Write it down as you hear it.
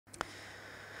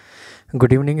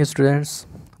Good evening, students.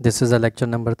 This is a lecture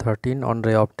number 13 on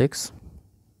ray optics.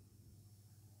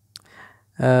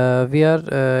 We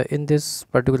are in this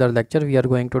particular lecture, we are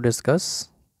going to discuss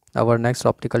our next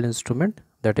optical instrument,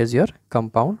 that is your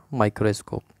compound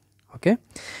microscope. Okay.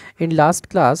 In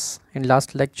last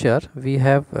lecture, we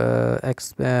have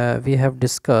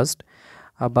discussed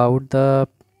about the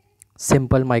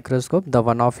simple microscope, the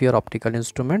one of your optical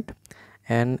instrument,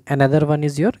 and another one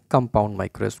is your compound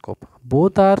microscope.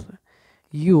 Both are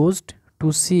used to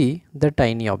see the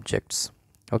tiny objects.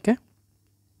 Okay.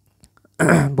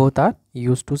 Both are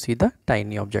used to see the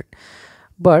tiny object,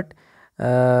 but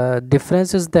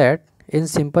difference is that in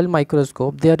simple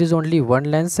microscope there is only one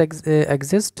lens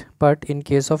exist, but in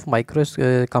case of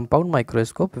compound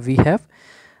microscope we have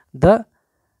the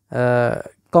uh,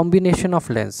 combination of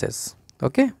lenses.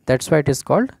 Okay, that's why it is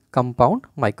called compound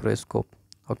microscope.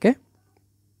 Okay,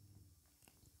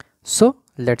 so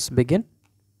let's begin.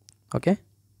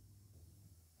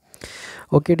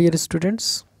 Okay, dear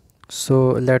students, so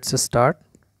let's start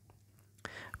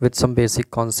with some basic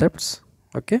concepts.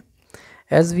 Okay,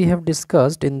 as we have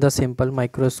discussed in the simple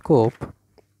microscope,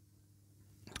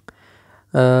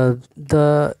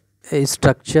 the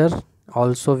structure,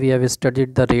 also we have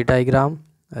studied the ray diagram,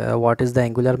 what is the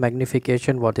angular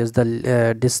magnification, what is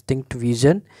the distinct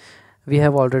vision, we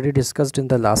have already discussed in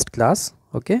the last class.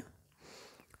 Okay,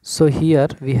 so here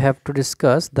we have to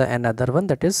discuss the another one,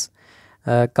 that is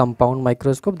compound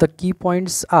microscope. The key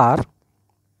points are,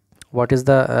 what is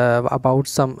the about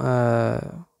some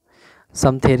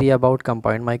theory about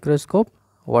compound microscope,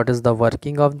 what is the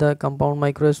working of the compound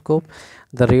microscope,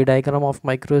 the ray diagram of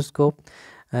microscope,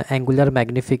 angular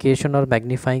magnification or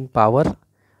magnifying power.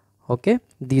 Okay,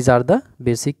 these are the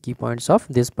basic key points of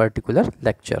this particular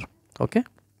lecture. Okay,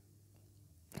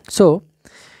 so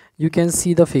you can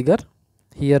see the figure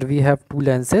here, we have two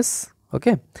lenses.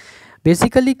 Okay,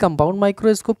 basically compound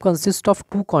microscope consists of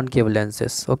two concave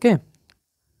lenses, okay,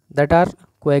 that are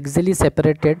coaxially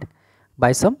separated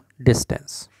by some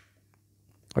distance.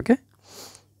 Okay,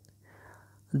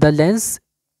 the lens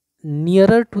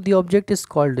nearer to the object is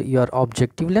called your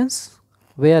objective lens,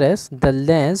 whereas the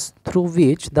lens through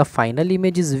which the final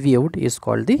image is viewed is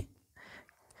called the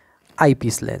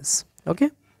eyepiece lens.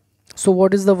 Okay, so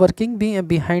what is the working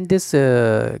behind this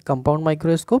compound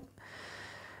microscope?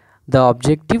 The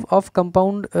objective of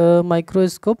compound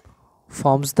microscope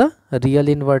forms the real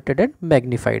inverted and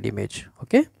magnified image.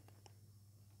 Okay,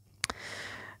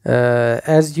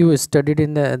 as you studied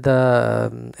in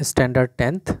the standard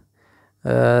 10th,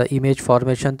 image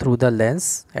formation through the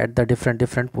lens at the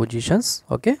different positions.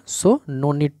 Okay, so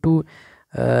no need to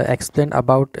explain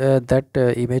about that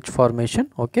image formation.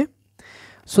 Okay,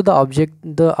 so the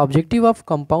objective of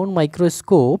compound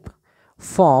microscope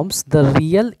forms the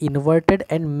real inverted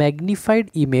and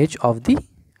magnified image of the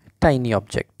tiny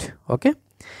object. Okay,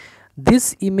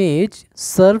 this image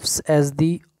serves as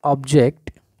the object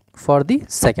for the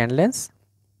second lens.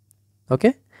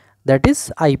 Okay, that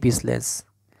is eyepiece lens,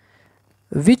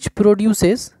 which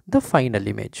produces the final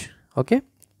image. Okay,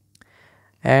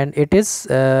 and it is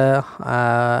very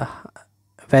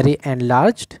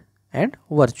enlarged and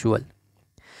virtual.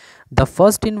 The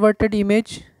first inverted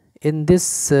image in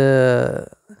this is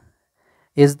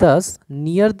thus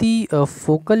near the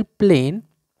focal plane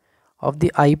of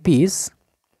the eyepiece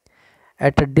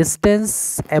at a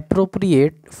distance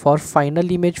appropriate for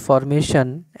final image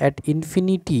formation at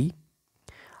infinity,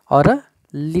 or a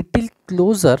little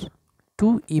closer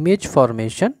to image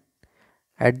formation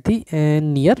at the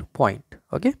near point.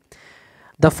 Okay,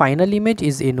 the final image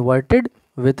is inverted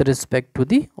with respect to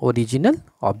the original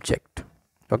object.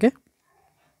 Okay,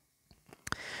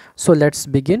 so let's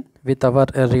begin with our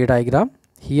ray diagram.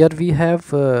 Here we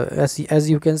have as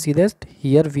you can see that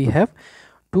here we have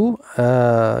two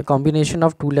combination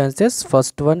of two lenses.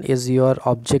 First one is your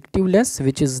objective lens,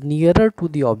 which is nearer to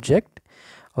the object.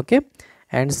 Okay,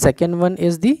 and second one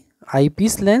is the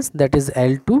eyepiece lens, that is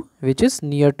L2, which is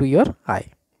near to your eye.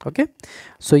 Okay,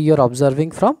 so you are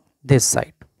observing from this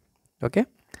side. Okay,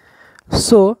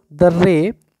 so the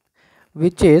ray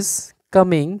which is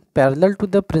coming parallel to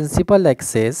the principal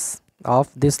axis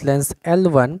of this lens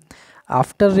L1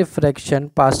 after refraction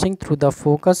passing through the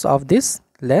focus of this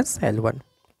lens L1.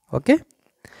 Okay,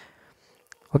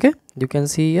 you can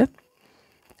see here,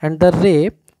 and the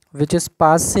ray which is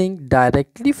passing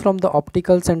directly from the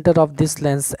optical center of this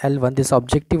lens L1, this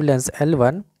objective lens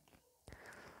L1,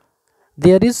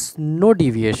 there is no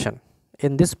deviation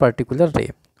in this particular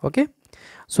ray. Okay,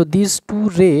 so these two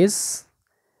rays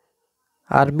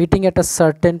are meeting at a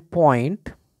certain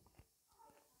point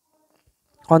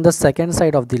on the second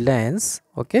side of the lens.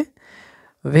 Okay,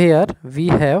 where we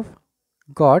have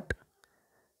got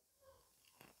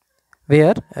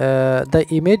where the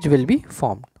image will be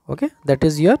formed. Okay, that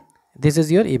is your, this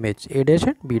is your image a dash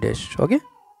and b dash. Okay,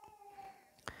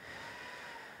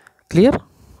 clear?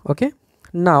 Okay,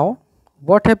 now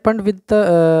what happened with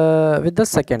the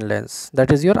second lens,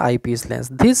 that is your eyepiece lens?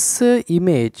 This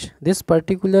image, this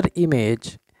particular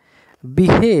image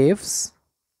behaves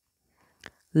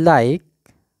like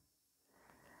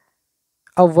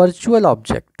a virtual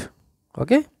object.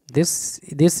 Okay, this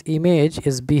image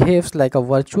is behaves like a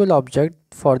virtual object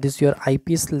for this your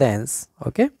eyepiece lens.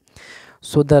 Okay,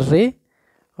 so the ray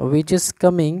which is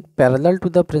coming parallel to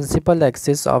the principal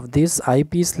axis of this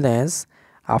eyepiece lens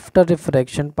after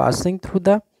refraction passing through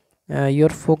the your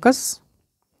focus.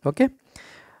 Okay,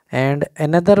 and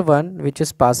another one which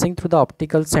is passing through the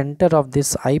optical center of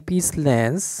this eyepiece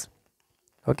lens.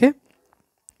 Okay,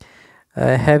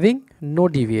 having no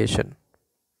deviation.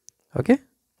 Okay,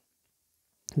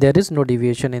 there is no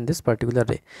deviation in this particular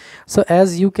ray. So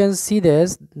as you can see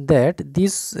this, that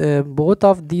these both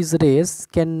of these rays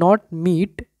cannot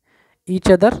meet each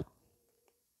other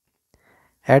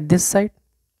at this side,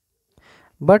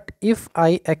 but if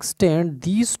I extend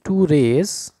these two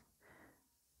rays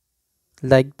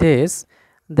like this,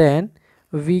 then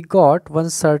we got one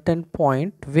certain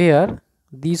point where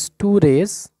these two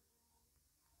rays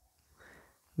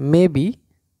may be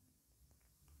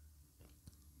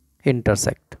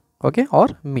intersect. Okay, or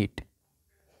meet.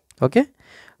 Okay,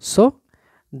 so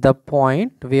the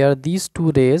point where these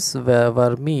two rays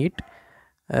were meet,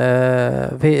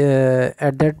 at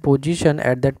that position,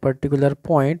 at that particular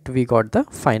point, we got the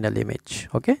final image.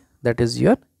 Okay, that is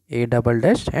your a double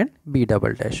dash and b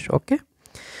double dash. Okay,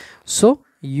 so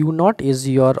u naught is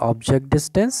your object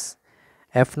distance,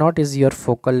 f naught is your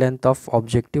focal length of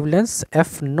objective lens,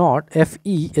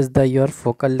 fe is the your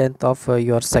focal length of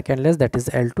your second lens, that is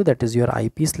L2, that is your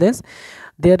eyepiece lens.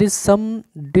 There is some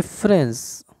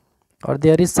difference, or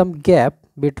there is some gap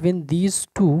between these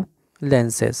two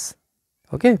lenses.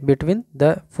 Okay, between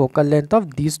the focal length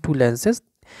of these two lenses,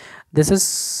 this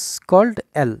is called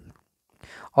L,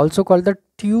 also called the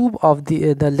tube of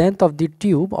the length of the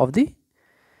tube of the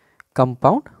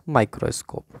compound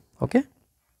microscope. Okay,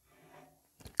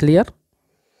 clear?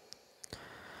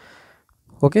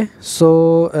 Okay,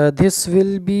 so this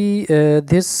will be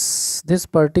this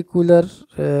particular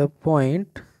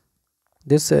point,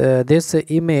 this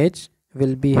image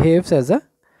will behaves as a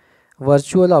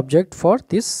virtual object for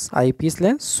this eyepiece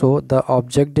lens, so the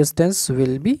object distance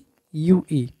will be ue.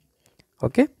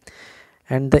 Okay,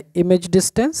 and the image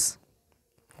distance,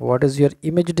 what is your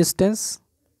image distance?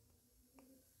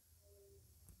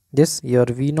 This your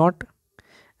v naught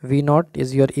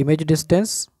is your image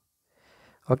distance.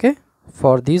 Okay,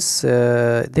 for this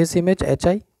this image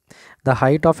hi, the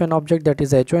height of an object, that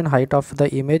is ho, and height of the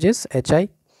image is hi,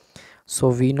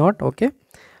 so v naught. Okay,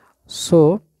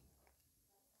 so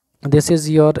this is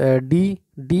your d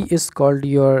is called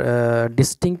your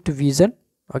distinct vision.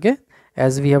 Okay,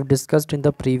 as we have discussed in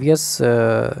the previous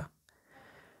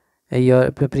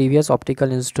your previous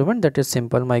optical instrument, that is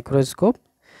simple microscope,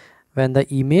 when the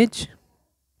image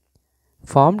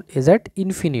formed is at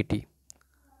infinity.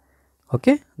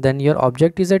 Okay, then your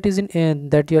object is at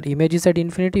that your image is at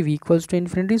infinity, v equals to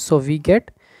infinity, so we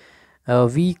get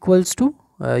v equals to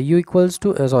u equals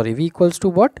to v equals to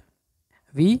what?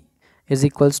 V is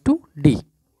equals to d,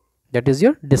 that is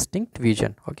your distinct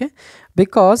vision. Okay,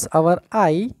 because our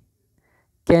eye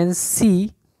can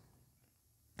see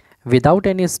without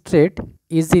any strait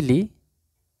easily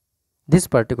this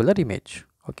particular image.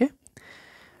 Okay,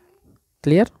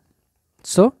 clear?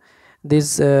 So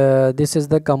this is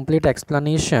the complete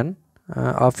explanation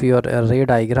of your ray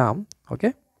diagram.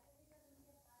 Okay,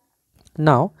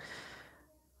 now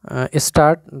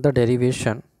start the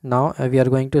derivation. Now we are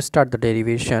going to start the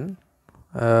derivation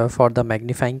for the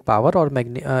magnifying power or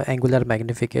angular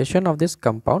magnification of this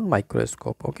compound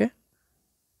microscope. Okay,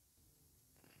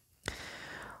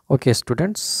 okay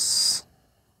students,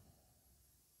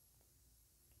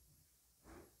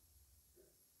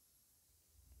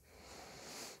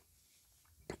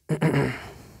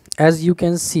 as you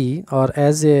can see, or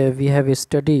as we have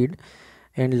studied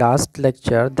in last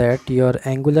lecture, that your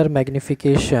angular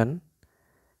magnification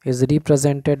is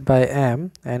represented by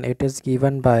m, and it is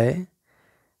given by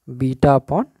beta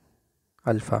upon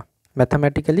alpha.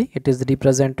 Mathematically it is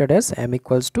represented as m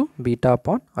equals to beta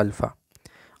upon alpha.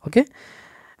 Okay,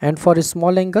 and for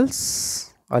small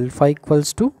angles, alpha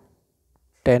equals to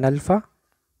tan alpha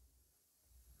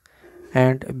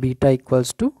and beta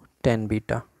equals to tan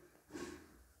beta.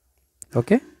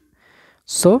 Okay,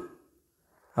 so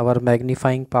our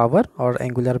magnifying power or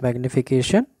angular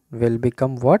magnification will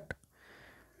become what?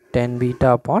 tan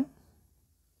beta upon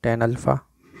tan alpha.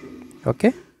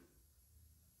 Okay,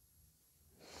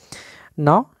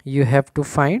 now you have to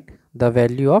find the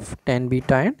value of tan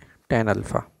beta and tan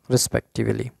alpha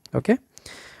respectively. Okay,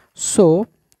 so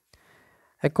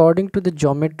according to the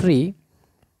geometry,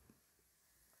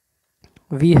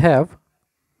 we have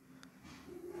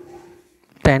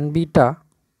tan beta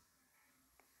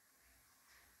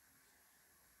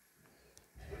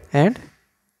and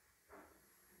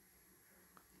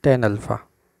tan alpha.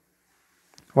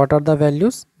 What are the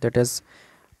values? That is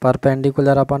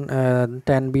perpendicular upon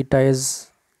tan beta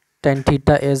is tan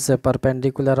theta is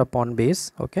perpendicular upon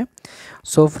base. Okay,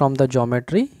 so from the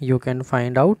geometry you can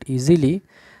find out easily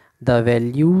the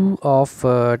value of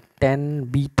tan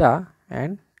beta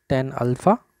and tan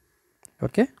alpha.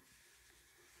 Okay,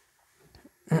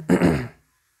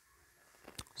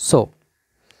 so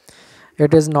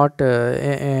it is not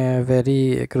a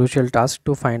very crucial task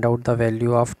to find out the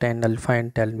value of tan alpha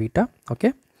and tan beta.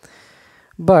 Okay,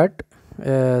 but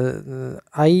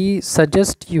I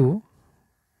suggest you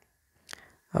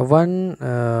one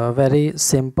very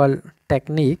simple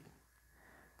technique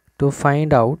to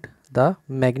find out the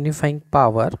magnifying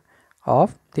power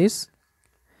of this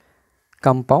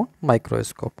compound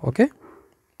microscope. Okay,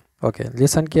 okay,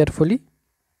 listen carefully,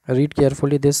 read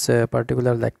carefully this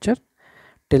particular lecture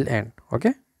till end.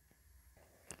 Okay,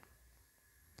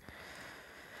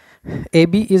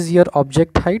 AB is your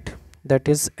object height, that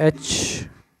is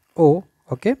HO.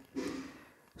 Okay,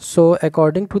 so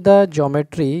according to the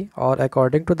geometry or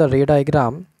according to the ray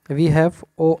diagram, we have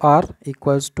OR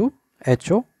equals to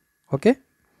HO. Okay,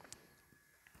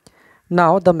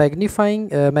 now the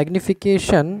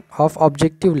magnification of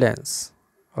objective lens,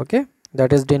 okay,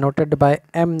 that is denoted by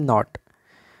M naught.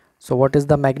 So what is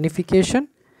the magnification?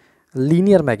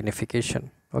 Linear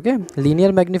magnification. Okay,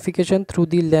 linear magnification through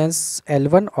the lens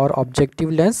L1 or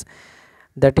objective lens,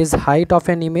 that is height of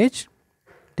an image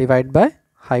divided by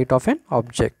height of an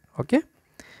object. Okay,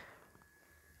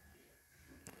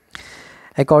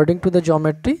 according to the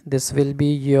geometry, this will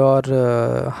be your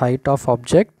height of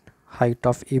object, height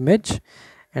of image,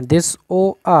 and this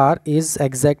OR is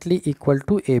exactly equal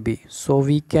to AB. So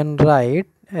we can write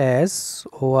as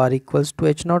OR equals to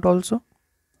H naught also.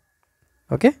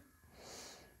 Okay,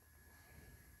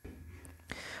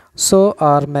 so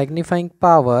our magnifying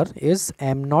power is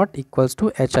M naught equals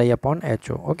to HI upon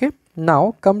HO. Okay,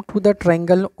 now come to the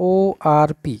triangle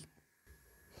ORP.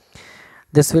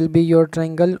 This will be your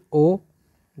triangle O,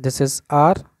 this is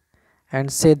R,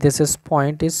 and say this is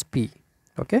point is P.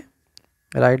 Okay,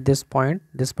 write this point,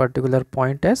 this particular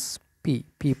point as P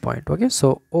point. Okay,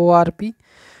 so ORP,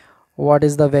 what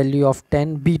is the value of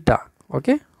tan beta?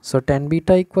 Okay, so tan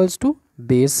beta equals to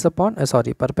base upon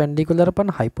perpendicular upon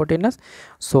hypotenuse.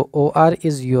 So OR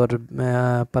is your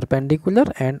perpendicular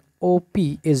and OP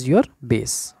is your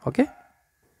base. Okay,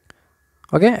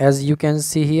 okay, as you can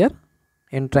see here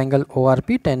in triangle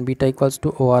ORP, tan beta equals to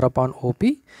OR upon OP.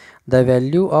 The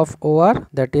value of OR,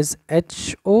 that is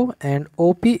HO, and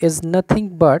OP is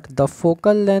nothing but the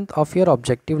focal length of your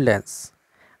objective lens,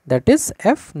 that is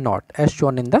F naught, as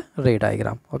shown in the ray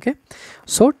diagram. Okay,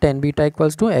 so tan beta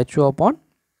equals to HO upon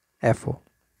FO,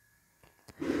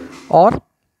 or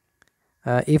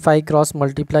if I cross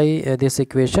multiply this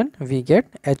equation, we get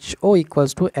HO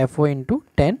equals to FO into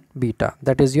tan beta.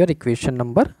 That is your equation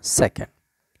number 2.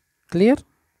 Clear?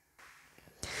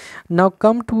 Now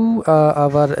come to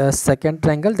our second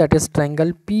triangle, that is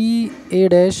triangle PA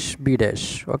dash B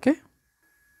dash. Okay,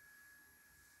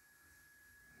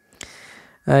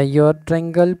 your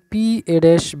triangle PA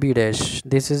dash B dash,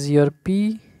 this is your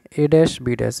PA dash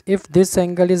B dash. If this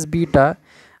angle is beta,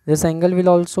 this angle will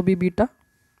also be beta.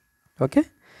 Okay,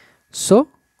 so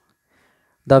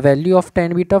the value of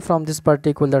tan beta from this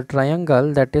particular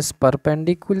triangle, that is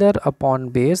perpendicular upon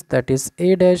base, that is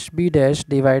A dash B dash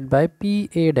divided by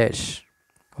PA dash.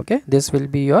 Okay, this will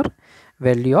be your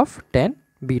value of tan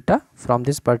beta from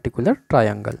this particular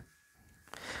triangle.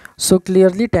 So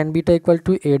clearly tan beta equal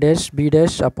to A dash B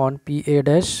dash upon PA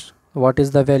dash. What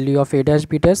is the value of A dash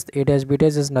B dash? A dash B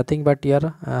dash is nothing but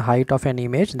your height of an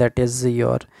image, that is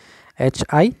your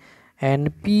HI,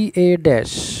 and PA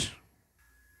dash,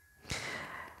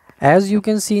 as you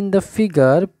can see in the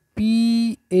figure,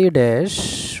 PA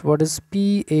dash, what is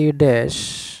PA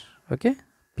dash? Okay,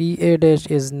 PA dash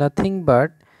is nothing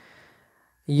but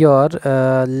your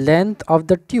length of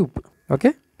the tube.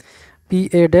 Okay,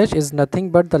 PA dash is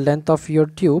nothing but the length of your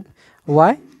tube.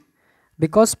 Why?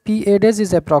 Because PA dash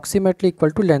is approximately equal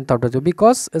to length of the tube,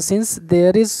 because since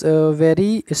there is a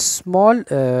very small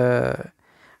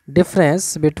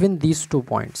difference between these 2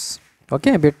 points.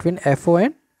 Okay, between FO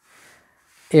and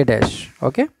A dash.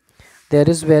 Okay, there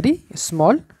is very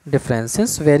small difference,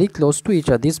 since very close to each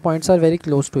other, these points are very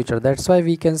close to each other. That's why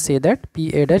we can say that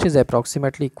PA dash is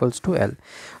approximately equals to L.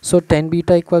 So tan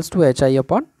beta equals to HI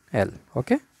upon L.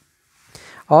 Okay,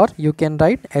 or you can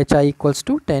write HI equals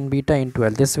to tan beta into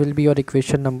L. This will be your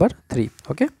equation number 3.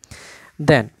 Okay,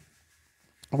 then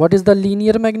what is the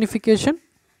linear magnification?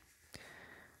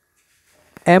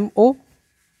 MO,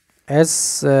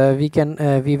 as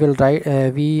we will write,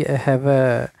 we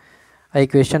have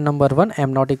equation number 1,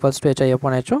 m naught equals to HI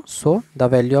upon HO. So the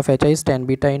value of HI is tan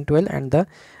beta into L, and the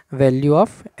value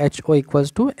of HO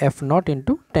equals to F naught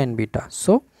into tan beta.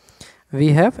 So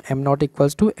we have m naught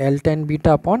equals to L tan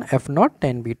beta upon F naught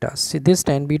tan beta. See, this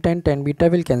tan beta and tan beta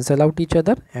will cancel out each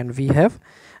other, and we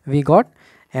got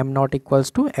m naught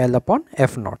equals to L upon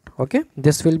F naught. Okay,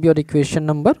 this will be your equation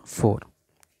number 4.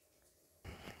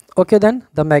 Okay, then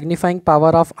the magnifying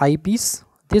power of eyepiece.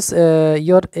 This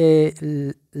your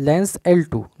lens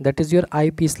L2, that is your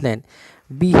eyepiece lens,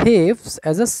 behaves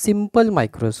as a simple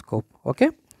microscope.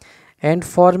 Okay, and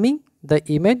forming the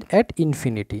image at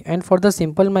infinity. And for the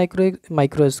simple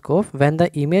microscope, when the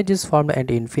image is formed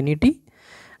at infinity,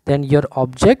 then your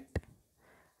object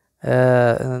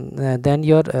then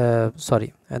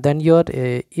your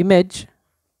image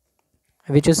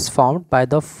which is formed by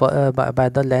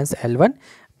the lens L1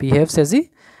 behaves as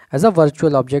a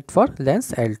virtual object for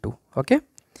lens L2. Okay,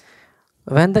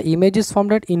 when the image is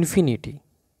formed at infinity,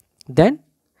 then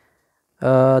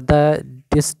the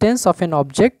distance of an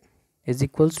object is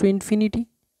equals to infinity.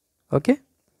 Okay,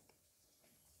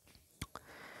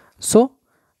 so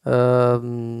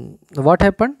what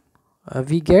happened,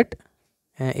 we get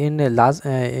in last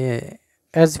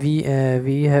as we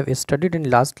have studied in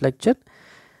last lecture,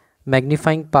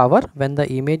 magnifying power when the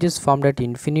image is formed at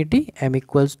infinity, m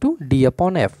equals to d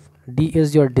upon f. D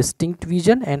is your distinct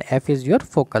vision and f is your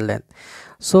focal length.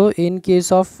 So in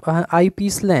case of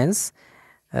eyepiece lens,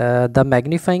 the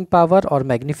magnifying power or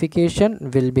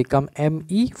magnification will become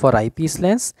ME for eyepiece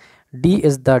lens. D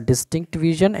is the distinct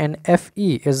vision, and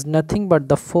FE is nothing but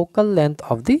the focal length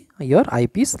of your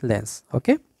eyepiece lens.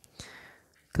 Okay,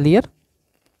 clear?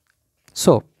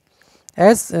 So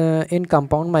as in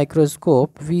compound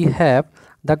microscope, we have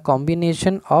the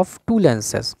combination of two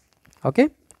lenses. Okay,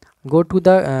 go to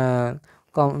the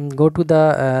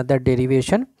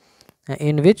derivation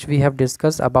in which we have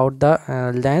discussed about the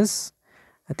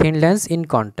thin lens in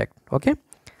contact. Okay,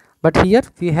 but here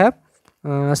we have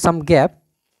some gap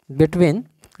between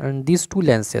these two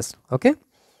lenses. Okay,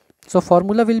 so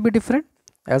formula will be different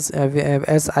as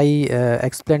I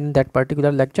explained in that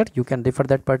particular lecture. You can refer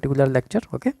that particular lecture.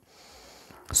 Okay,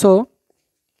 so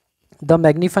the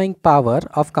magnifying power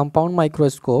of compound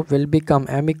microscope will become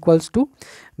m equals to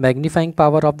magnifying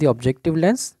power of the objective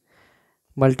lens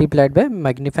multiplied by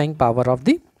magnifying power of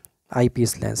the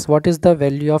eyepiece lens. What is the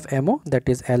value of MO? That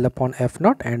is L upon F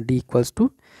naught, and D equals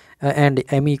to and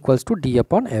M equals to D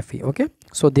upon FE. Okay,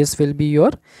 so this will be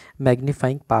your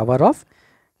magnifying power of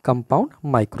compound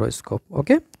microscope.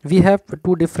 Okay, we have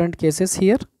two different cases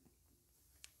here.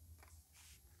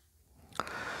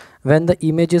 When the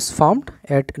image is formed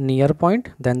at near point,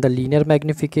 then the linear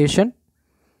magnification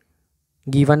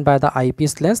given by the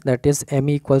eyepiece lens, that is M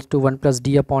equals to 1 plus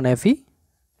D upon FE,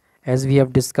 as we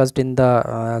have discussed in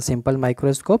the simple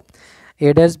microscope.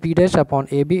 A dash B dash upon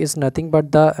AB is nothing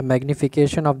but the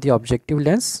magnification of the objective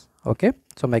lens. Okay,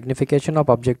 so magnification of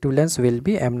objective lens will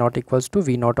be M naught equals to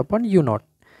V naught upon U naught.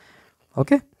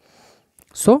 Okay,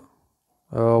 so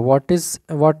what is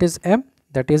M?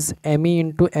 That is ME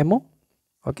into MO.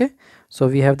 Okay, so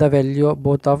we have the value of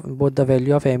both the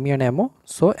value of ME and MO.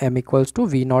 So M equals to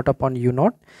V naught upon U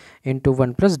naught into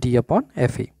 1 plus D upon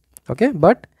FE. Okay,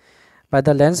 but by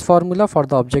the lens formula for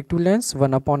the objective lens,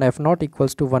 1 upon F naught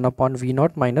equals to 1 upon V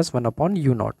naught minus 1 upon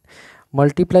U naught.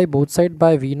 Multiply both sides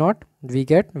by V naught, we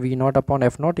get V naught upon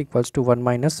F naught equals to 1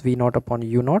 minus V naught upon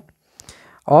U naught.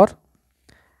 Or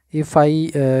if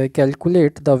I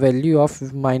calculate the value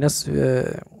of minus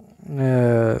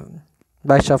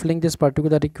by shuffling this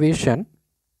particular equation,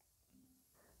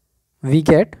 we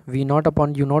get V naught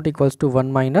upon U naught equals to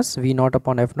 1 minus V naught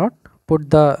upon F naught. Put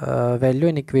the value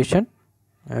in equation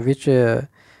which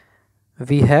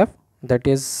we have, that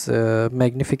is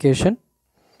magnification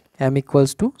M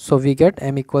equals to, so we get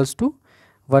M equals to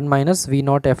 1 minus V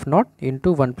naught F naught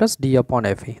into 1 plus D upon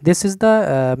FE. This is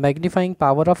the magnifying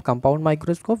power of compound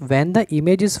microscope when the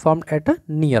image is formed at a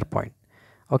near point.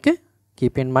 Okay,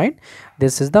 keep in mind,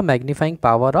 this is the magnifying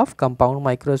power of compound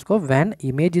microscope when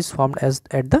image is formed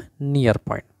at the near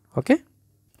point. Okay,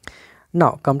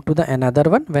 now come to the another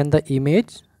one, when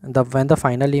the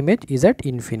final image is at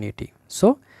infinity.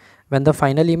 So When the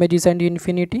final image is at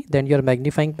infinity, then your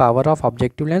magnifying power of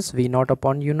objective lens V naught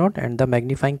upon U naught, and the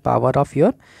magnifying power of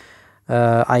your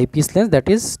eyepiece lens, that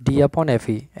is D upon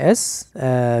Fe, as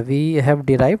we have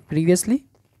derived previously.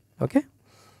 Okay,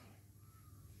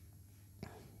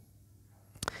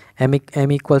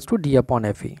 M equals to D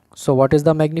upon Fe. So what is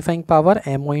the magnifying power?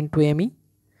 MO into ME.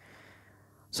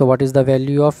 So what is the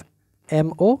value of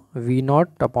MO? V naught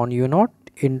upon U naught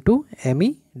into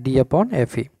ME D upon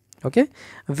Fe. Okay,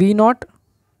 V naught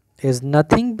is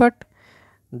nothing but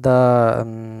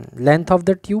the length of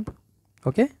the tube.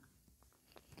 Okay,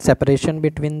 separation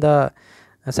between the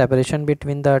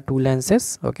two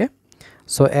lenses. Okay,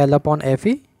 so L upon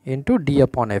Fe into D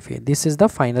upon Fe. This is the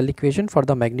final equation for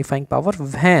the magnifying power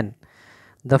when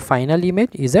the final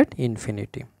image is at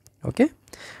infinity. Okay,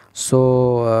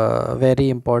 so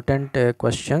very important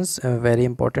questions, very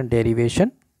important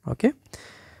derivation. Okay,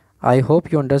 I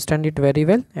hope you understand it very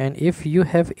well, and if you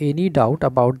have any doubt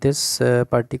about this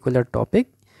particular topic,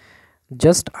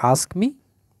 just ask me.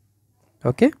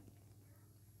 Okay,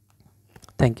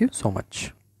 thank you so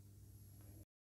much.